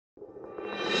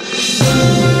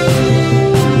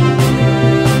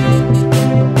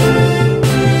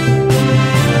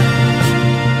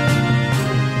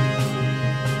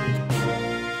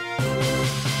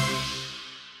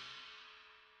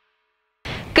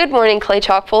Good morning,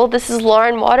 Clay-Chalkville. This is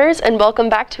Lauren Waters, and welcome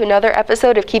back to another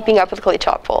episode of Keeping Up with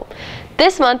Clay-Chalkville.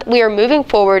 This month, we are moving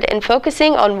forward and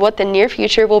focusing on what the near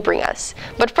future will bring us.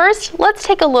 But first, let's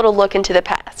take a little look into the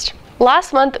past.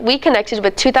 Last month, we connected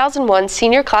with 2001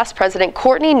 senior class president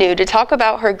Courtney New to talk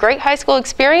about her great high school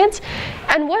experience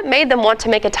and what made them want to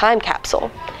make a time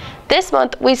capsule. This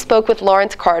month, we spoke with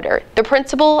Lawrence Carter, the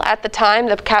principal at the time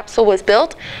the capsule was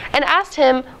built, and asked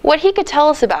him what he could tell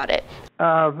us about it.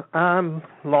 I'm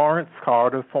Lawrence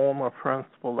Carter, former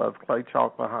principal of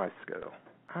Clay-Chalkville High School.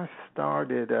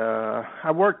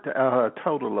 I worked a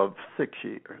total of 6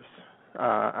 years.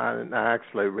 I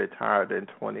actually retired in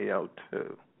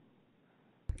 2002.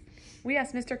 We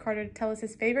asked Mr. Carter to tell us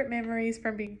his favorite memories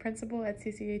from being principal at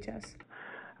CCHS.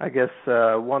 I guess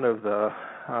one of the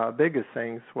biggest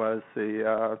things was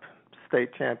the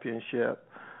state championship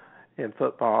in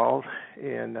football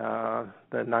in the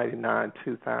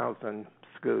 99-2000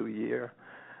 school year.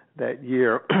 That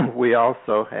year, we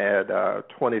also had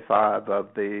 25 of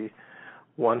the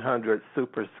 100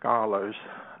 super scholars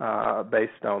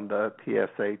based on the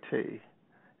PSAT.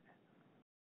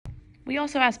 We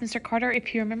also asked Mr. Carter if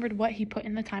he remembered what he put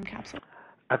in the time capsule.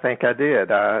 I think I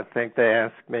did. I think they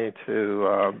asked me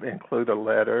to include a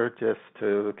letter just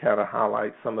to kind of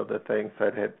highlight some of the things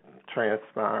that had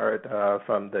transpired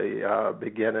from the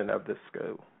beginning of the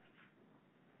school.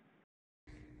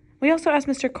 We also asked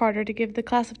Mr. Carter to give the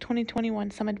class of 2021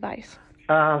 some advice.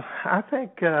 I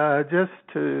think just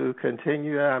to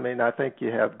continue, I think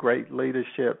you have great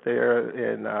leadership there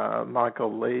in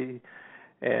Michael Lee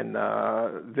and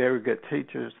very good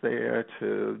teachers there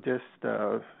to just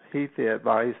heed the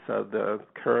advice of the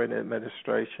current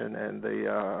administration and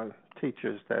the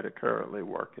teachers that are currently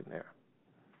working there.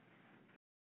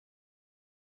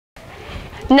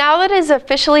 Now that it is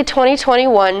officially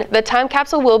 2021, the time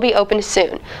capsule will be opened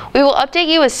soon. We will update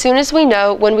you as soon as we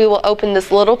know when we will open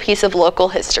this little piece of local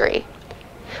history.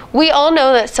 We all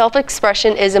know that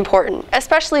self-expression is important,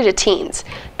 especially to teens.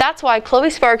 That's why Chloe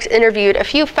Sparks interviewed a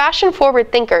few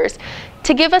fashion-forward thinkers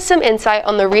to give us some insight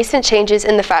on the recent changes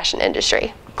in the fashion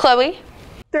industry. Chloe?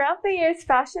 Throughout the years,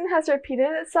 fashion has repeated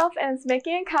itself and is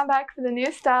making a comeback for the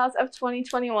new styles of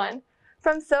 2021.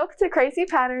 From silk to crazy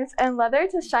patterns and leather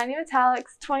to shiny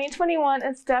metallics, 2021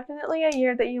 is definitely a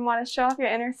year that you want to show off your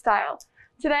inner style.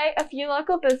 Today, a few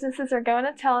local businesses are going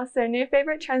to tell us their new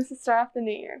favorite trends to start off the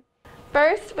new year.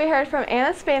 First, we heard from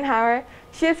Anna Spanhauer.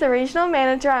 She is the regional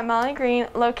manager at Molly Green,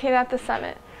 located at the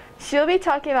Summit. She'll be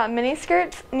talking about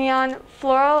miniskirts, neon,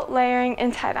 floral, layering,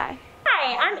 and tie-dye.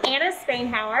 Hi, I'm Anna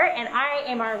Spanhauer, and I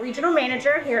am our regional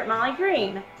manager here at Molly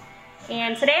Green.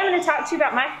 And today I'm going to talk to you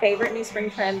about my favorite new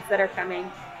spring trends that are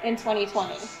coming in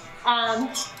 2020.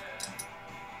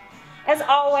 As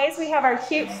always, we have our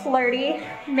cute, flirty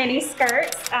mini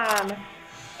skirts.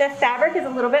 The fabric is a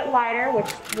little bit lighter,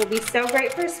 which will be so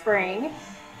great for spring.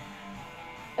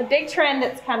 A big trend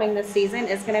that's coming this season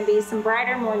is going to be some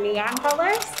brighter, more neon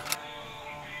colors.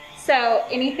 So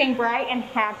anything bright and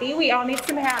happy, we all need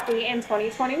some happy in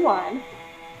 2021.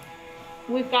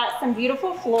 We've got some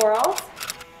beautiful florals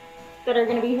that are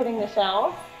going to be hitting the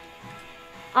shelves.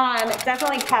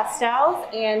 Definitely pastels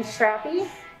and strappy.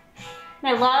 And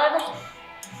I love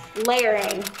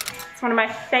layering. It's one of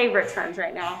my favorite trends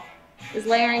right now, is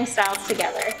layering styles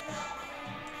together.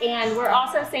 And we're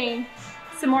also seeing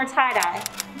some more tie-dye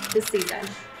this season.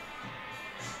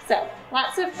 So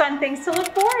lots of fun things to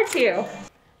look forward to.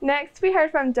 Next, we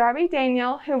heard from Darby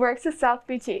Daniel, who works at South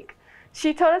Boutique.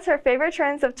 She told us her favorite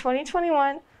trends of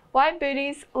 2021, white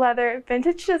booties, leather,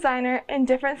 vintage designer, and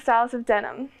different styles of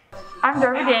denim. I'm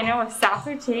Darby Daniel with South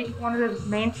Boutique. One of the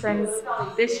main trends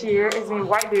this year is going to be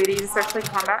white booties, especially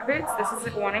combat boots. This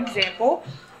is one example.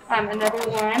 Another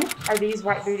one are these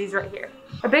white booties right here.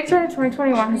 A big trend in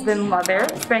 2021 has been leather.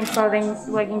 Spring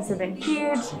clothing, leggings have been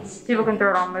huge. People can throw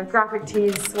it on with graphic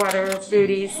tees, sweaters,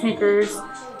 booties, sneakers,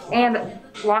 and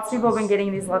lots of people have been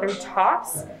getting these leather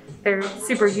tops. They're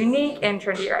super unique and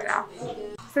trendy right now.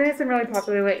 Something that's been really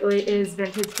popular lately is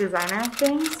vintage designer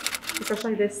things,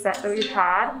 especially this set that we've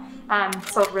had.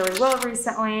 Sold really well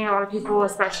recently. A lot of people,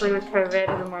 especially with COVID,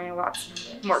 have been wearing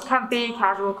lots more comfy,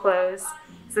 casual clothes.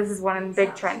 So this is one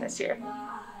big trend this year.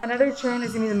 Another trend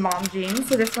is going to be the mom jeans.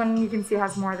 So this one you can see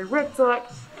has more of the ripped look.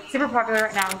 Super popular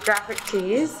right now with graphic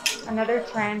tees. Another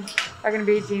trend are going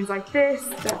to be jeans like this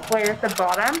that flare at the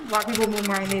bottom. A lot of people have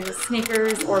been wearing these as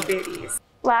sneakers or booties.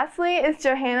 Lastly is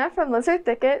Johanna from Lizard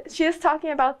Thicket. She is talking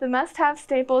about the must-have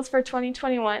staples for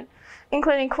 2021,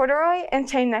 including corduroy and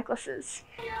chain necklaces.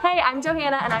 Hey, I'm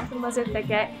Johanna and I'm from Lizard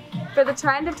Thicket. For the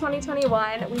trend of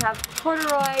 2021, we have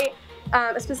corduroy,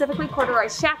 specifically corduroy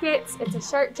jackets. It's a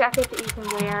shirt jacket that you can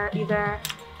wear either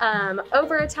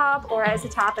over a top or as a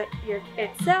top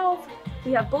itself.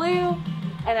 We have blue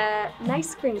and a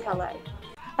nice cream color.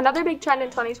 Another big trend in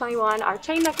 2021 are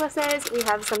chain necklaces. We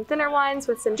have some thinner ones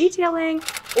with some detailing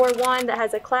or one that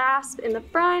has a clasp in the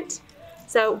front.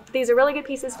 So these are really good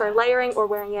pieces for layering or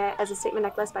wearing it as a statement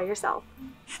necklace by yourself.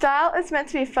 Style is meant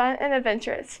to be fun and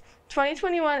adventurous.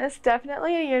 2021 is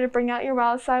definitely a year to bring out your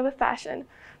wild side with fashion.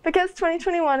 Because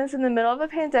 2021 is in the middle of a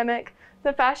pandemic,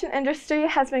 the fashion industry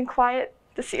has been quiet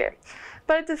this year,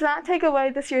 but it does not take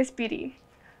away this year's beauty.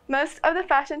 Most of the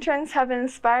fashion trends have been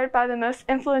inspired by the most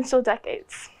influential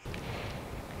decades.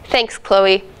 Thanks,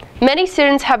 Chloe. Many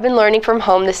students have been learning from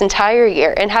home this entire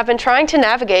year and have been trying to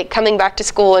navigate coming back to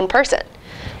school in person.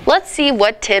 Let's see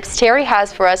what tips Terry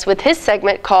has for us with his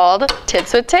segment called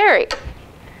Tips with Terry.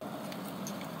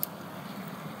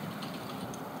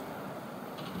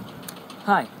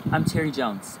 Hi, I'm Terry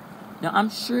Jones. Now, I'm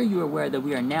sure you're aware that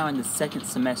we are now in the second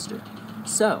semester.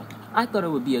 So, I thought it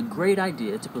would be a great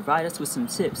idea to provide us with some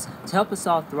tips to help us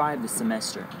all thrive this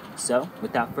semester. So,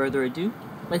 without further ado,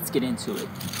 let's get into it.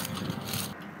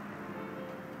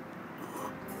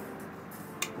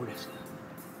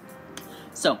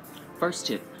 So, first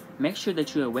tip, make sure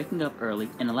that you are waking up early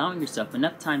and allowing yourself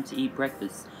enough time to eat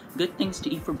breakfast. Good things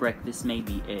to eat for breakfast may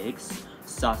be eggs,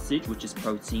 sausage, which is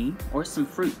protein, or some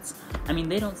fruits. I mean,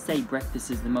 they don't say breakfast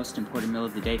is the most important meal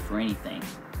of the day for anything.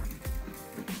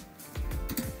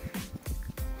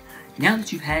 Now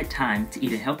that you've had time to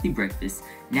eat a healthy breakfast,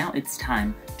 now it's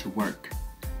time to work.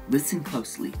 Listen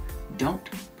closely. Don't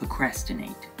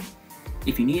procrastinate.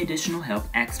 If you need additional help,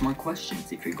 ask more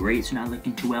questions. If your grades are not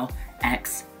looking too well,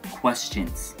 ask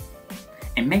questions.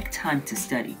 And make time to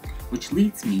study, which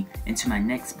leads me into my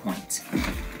next point.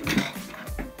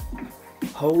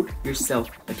 Hold yourself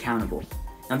accountable.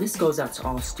 Now this goes out to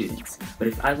all students, but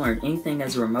if I learned anything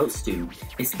as a remote student,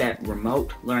 it's that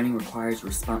remote learning requires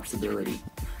responsibility.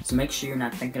 So make sure you're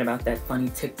not thinking about that funny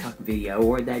TikTok video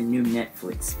or that new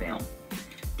Netflix film.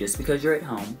 Just because you're at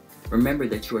home, remember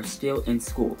that you are still in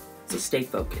school, so stay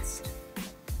focused.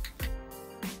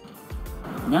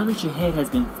 Now that your head has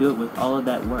been filled with all of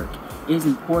that work, it is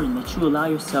important that you allow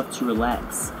yourself to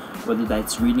relax, whether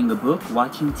that's reading a book,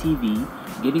 watching TV,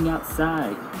 getting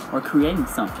outside, or creating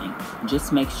something.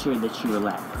 Just make sure that you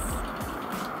relax.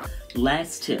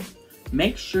 Last tip,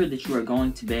 make sure that you are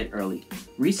going to bed early.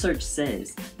 Research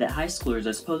says that high schoolers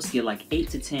are supposed to get like 8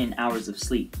 to 10 hours of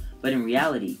sleep, but in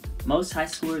reality, most high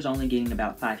schoolers are only getting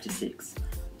about 5 to 6.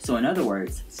 So in other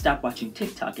words, stop watching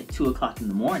TikTok at 2 o'clock in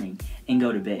the morning and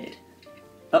go to bed.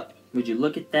 Oh, would you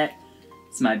look at that?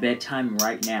 It's my bedtime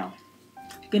right now.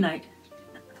 Good night.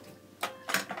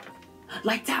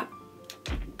 Lights out!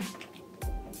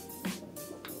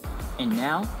 And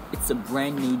now, it's a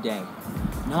brand new day.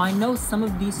 Now I know some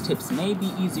of these tips may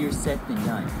be easier said than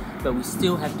done, but we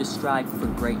still have to strive for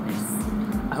greatness.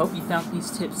 I hope you found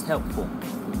these tips helpful.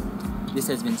 This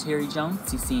has been Terry Jones,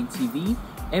 CCNTV,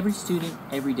 every student,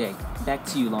 every day. Back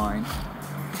to you, Lauren.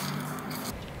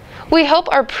 We hope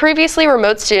our previously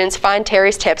remote students find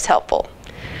Terry's tips helpful.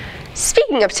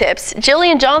 Speaking of tips,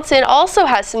 Jillian Johnson also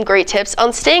has some great tips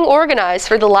on staying organized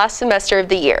for the last semester of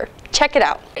the year. Check it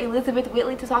out. Elizabeth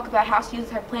Whitley to talk about how she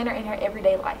uses her planner in her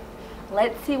everyday life.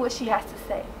 Let's see what she has to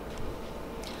say.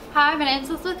 Hi, my name is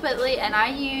Elizabeth Whitley and I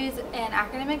use an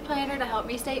academic planner to help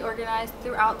me stay organized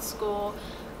throughout school.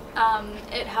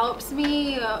 It helps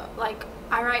me,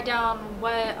 I write down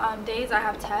what days I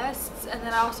have tests, and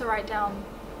then I also write down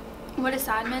what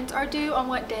assignments are due on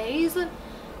what days, and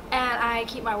I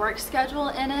keep my work schedule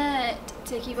in it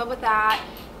to keep up with that,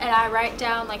 and I write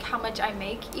down how much I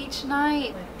make each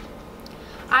night.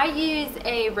 I use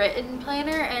a written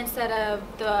planner instead of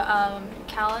the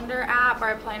calendar app or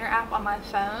a planner app on my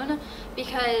phone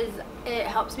because it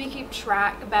helps me keep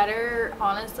track better,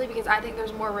 honestly, because I think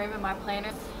there's more room in my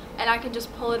planner and I can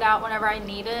just pull it out whenever I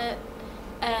need it.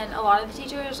 And a lot of the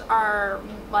teachers are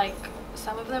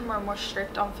some of them are more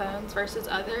strict on phones versus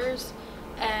others,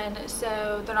 and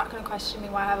so they're not going to question me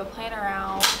why I have a planner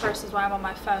out versus why I'm on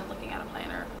my phone looking at a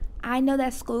planner. I know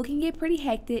that school can get pretty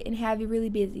hectic and have you really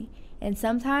busy, and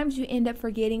sometimes you end up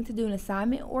forgetting to do an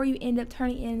assignment or you end up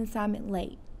turning in an assignment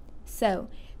late. So,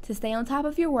 to stay on top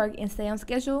of your work and stay on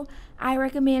schedule, I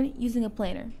recommend using a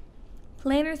planner.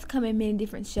 Planners come in many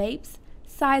different shapes,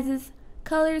 sizes,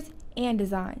 colors, and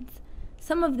designs.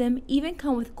 Some of them even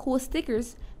come with cool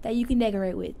stickers that you can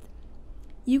decorate with.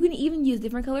 You can even use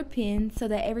different colored pens so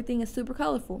that everything is super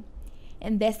colorful.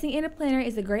 Investing in a planner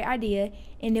is a great idea,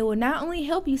 and it will not only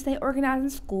help you stay organized in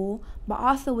school, but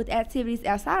also with activities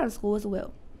outside of school as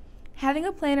well. Having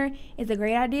a planner is a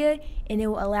great idea, and it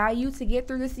will allow you to get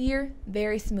through this year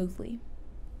very smoothly.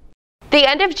 The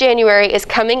end of January is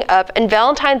coming up and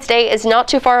Valentine's Day is not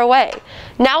too far away.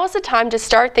 Now is the time to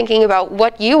start thinking about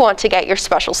what you want to get your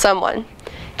special someone.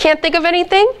 Can't think of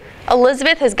anything?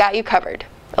 Elizabeth has got you covered.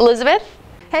 Elizabeth?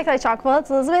 Hey Clay-Chalkville, it's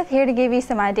Elizabeth here to give you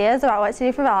some ideas about what to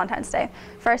do for Valentine's Day.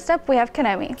 First up, we have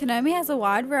Konomi. Konomi has a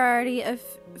wide variety of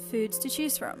foods to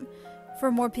choose from. For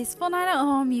a more peaceful night at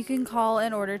home, you can call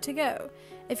and order to go.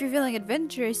 If you're feeling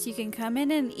adventurous, you can come in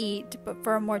and eat, but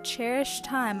for a more cherished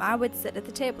time, I would sit at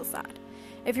the tableside.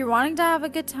 If you're wanting to have a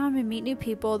good time and meet new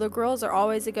people, the grills are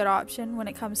always a good option when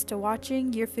it comes to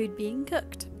watching your food being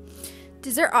cooked.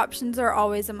 Dessert options are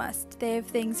always a must. They have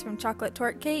things from chocolate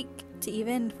torte cake to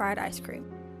even fried ice cream.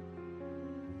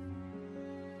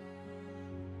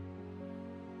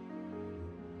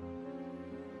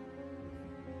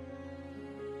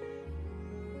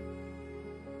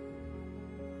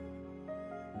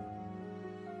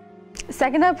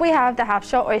 Second up, we have the Half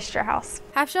Shell Oyster House.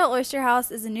 Half Shell Oyster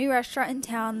House is a new restaurant in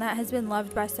town that has been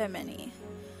loved by so many.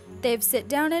 They have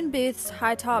sit-down in booths,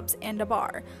 high tops, and a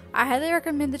bar. I highly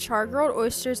recommend the char-grilled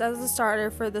oysters as a starter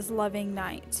for this loving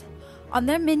night. On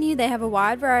their menu, they have a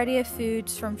wide variety of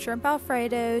foods from shrimp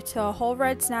alfredo to a whole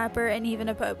red snapper and even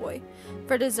a po' boy.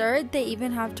 For dessert, they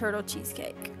even have turtle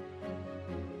cheesecake.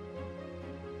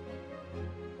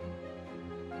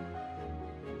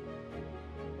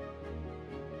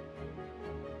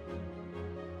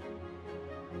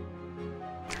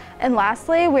 And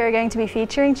lastly, we are going to be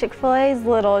featuring Chick-fil-A's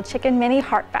little chicken mini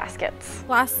heart baskets.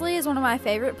 Lastly is one of my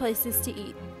favorite places to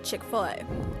eat, Chick-fil-A.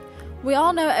 We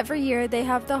all know every year they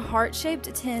have the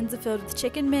heart-shaped tins filled with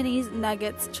chicken minis,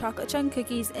 nuggets, chocolate chunk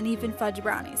cookies, and even fudge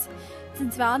brownies.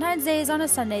 Since Valentine's Day is on a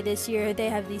Sunday this year, they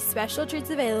have these special treats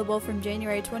available from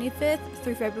January 25th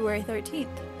through February 13th.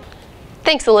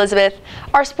 Thanks, Elizabeth.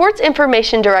 Our sports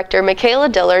information director, Michaela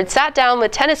Dillard, sat down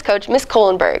with tennis coach Miss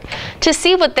Kohlenberg to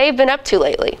see what they've been up to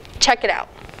lately. Check it out.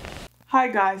 Hi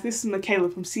guys, this is Michaela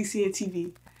from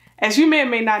CCHS. As you may or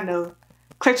may not know,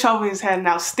 Clay-Chalkville has had an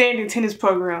outstanding tennis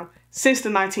program since the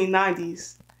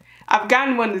 1990s. I've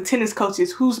gotten one of the tennis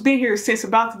coaches who's been here since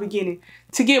about the beginning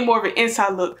to get more of an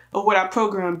inside look of what our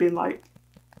program been like.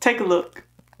 Take a look.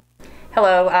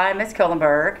 Hello, I'm Miss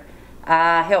Kohlenberg.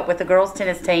 I help with the girls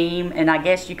tennis team, and I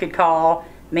guess you could call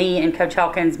me and Coach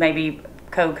Hawkins maybe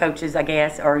co-coaches, I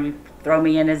guess, or you throw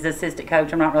me in as the assistant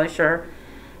coach, I'm not really sure.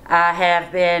 I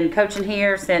have been coaching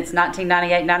here since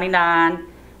 1998-99.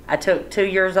 I took 2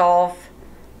 years off,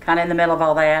 kind of in the middle of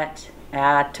all that.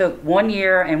 I took 1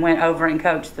 year and went over and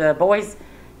coached the boys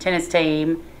tennis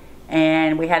team,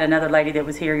 and we had another lady that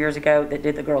was here years ago that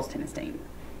did the girls tennis team.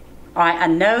 All right, I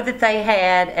know that they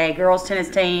had a girls tennis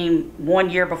team 1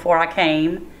 year before I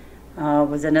came.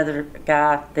 Was another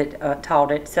guy that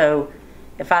taught it. So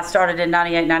if I started in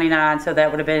 98-99, so that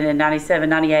would have been in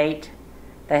 97-98,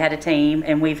 they had a team.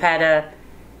 And we've had,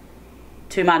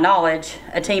 to my knowledge,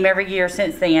 a team every year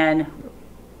since then.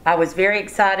 I was very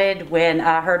excited when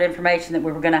I heard information that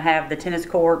we were going to have the tennis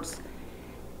courts.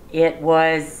 It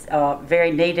was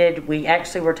very needed. We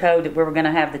actually were told that we were going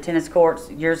to have the tennis courts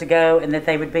years ago and that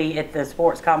they would be at the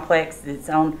sports complex that's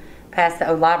on past the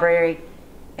old library.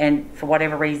 And for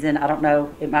whatever reason, I don't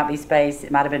know, it might be space,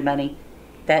 it might have been money,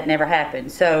 that never happened.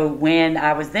 So when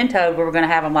I was then told we were going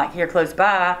to have them like here close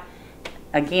by,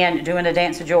 again, doing a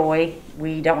Dance of Joy,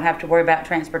 we don't have to worry about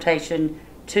transportation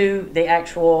to the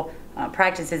actual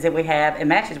practices that we have and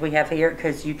matches we have here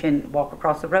because you can walk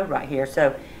across the road right here.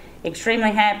 So extremely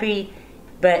happy,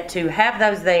 but to have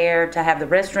those there, to have the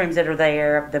restrooms that are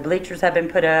there, the bleachers have been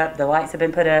put up, the lights have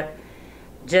been put up,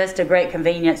 just a great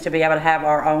convenience to be able to have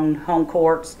our own home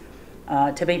courts,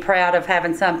 to be proud of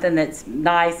having something that's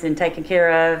nice and taken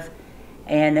care of,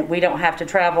 and that we don't have to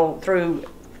travel through,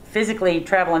 physically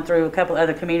traveling through a couple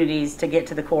other communities to get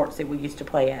to the courts that we used to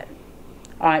play at.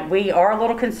 All right, we are a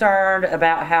little concerned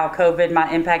about how COVID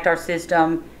might impact our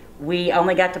system. We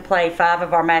only got to play 5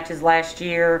 of our matches last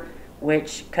year,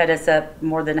 which cut us up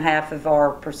more than half of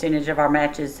our percentage of our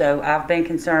matches. So I've been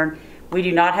concerned. We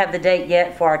do not have the date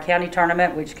yet for our county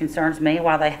tournament, which concerns me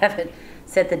why they haven't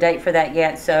set the date for that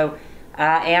yet. So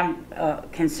I am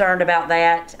concerned about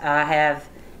that. I have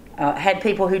had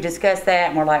people who discuss that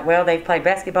and were like, well, they've played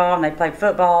basketball and they've played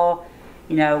football.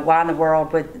 You know, why in the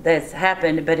world would this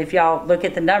happen? But if y'all look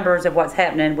at the numbers of what's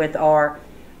happening with our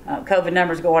COVID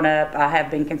numbers going up, I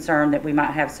have been concerned that we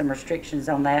might have some restrictions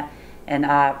on that, and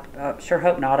I sure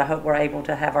hope not. I hope we're able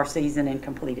to have our season and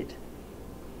complete it.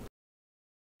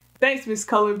 Thanks, Ms.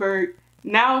 Kohlenberg.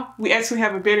 Now we actually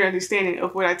have a better understanding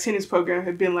of what our tennis program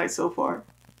has been like so far.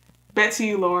 Back to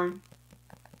you, Lauren.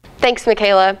 Thanks,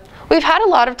 Michaela. We've had a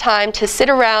lot of time to sit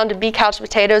around and be couch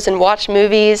potatoes and watch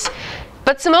movies,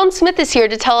 but Simone Smith is here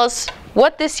to tell us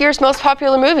what this year's most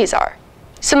popular movies are.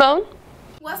 Simone?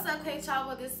 What's up,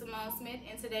 Clay-Chalkville? This is Simone Smith,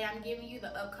 and today I'm giving you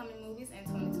the upcoming movies in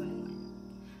 2021.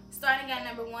 Starting at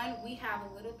number 1, we have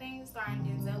A Little Thing starring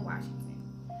Denzel Washington.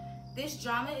 This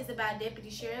drama is about Deputy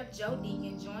Sheriff Joe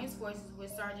Deacon joins forces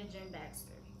with Sergeant Jim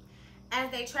Baxter. As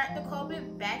they track the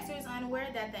culprit, Baxter is unaware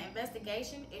that the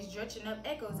investigation is dredging up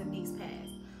echoes of Deacon's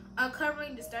past,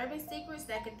 uncovering disturbing secrets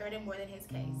that could threaten more than his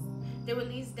case. The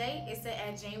release date is set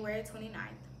at January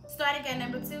 29th. Starting at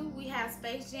number 2, we have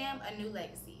Space Jam: A New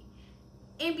Legacy.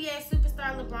 NBA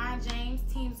superstar LeBron James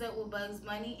teams up with Bugs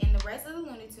Bunny and the rest of the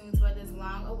Looney Tunes for this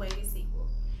long-awaited sequel.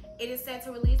 It is set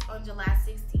to release on July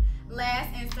 16th.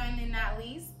 Last and certainly not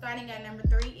least, starting at number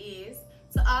 3 is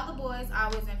To All the Boys,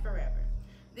 Always and Forever.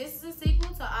 This is a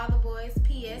sequel to All the Boys,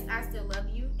 P.S. I Still Love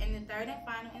You, and the third and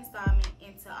final installment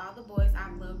into All the Boys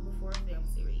I've Loved Before film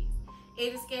series.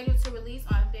 It is scheduled to release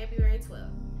on February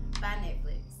 12th by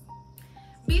Netflix.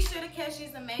 Be sure to catch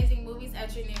these amazing movies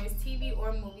at your nearest TV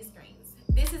or movie screens.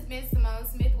 This has been Simone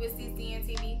Smith with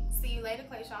CCNTV. See you later,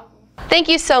 Clay-Chalkville. Thank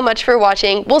you so much for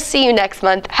watching. We'll see you next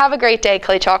month. Have a great day,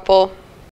 Clay-Chalkville.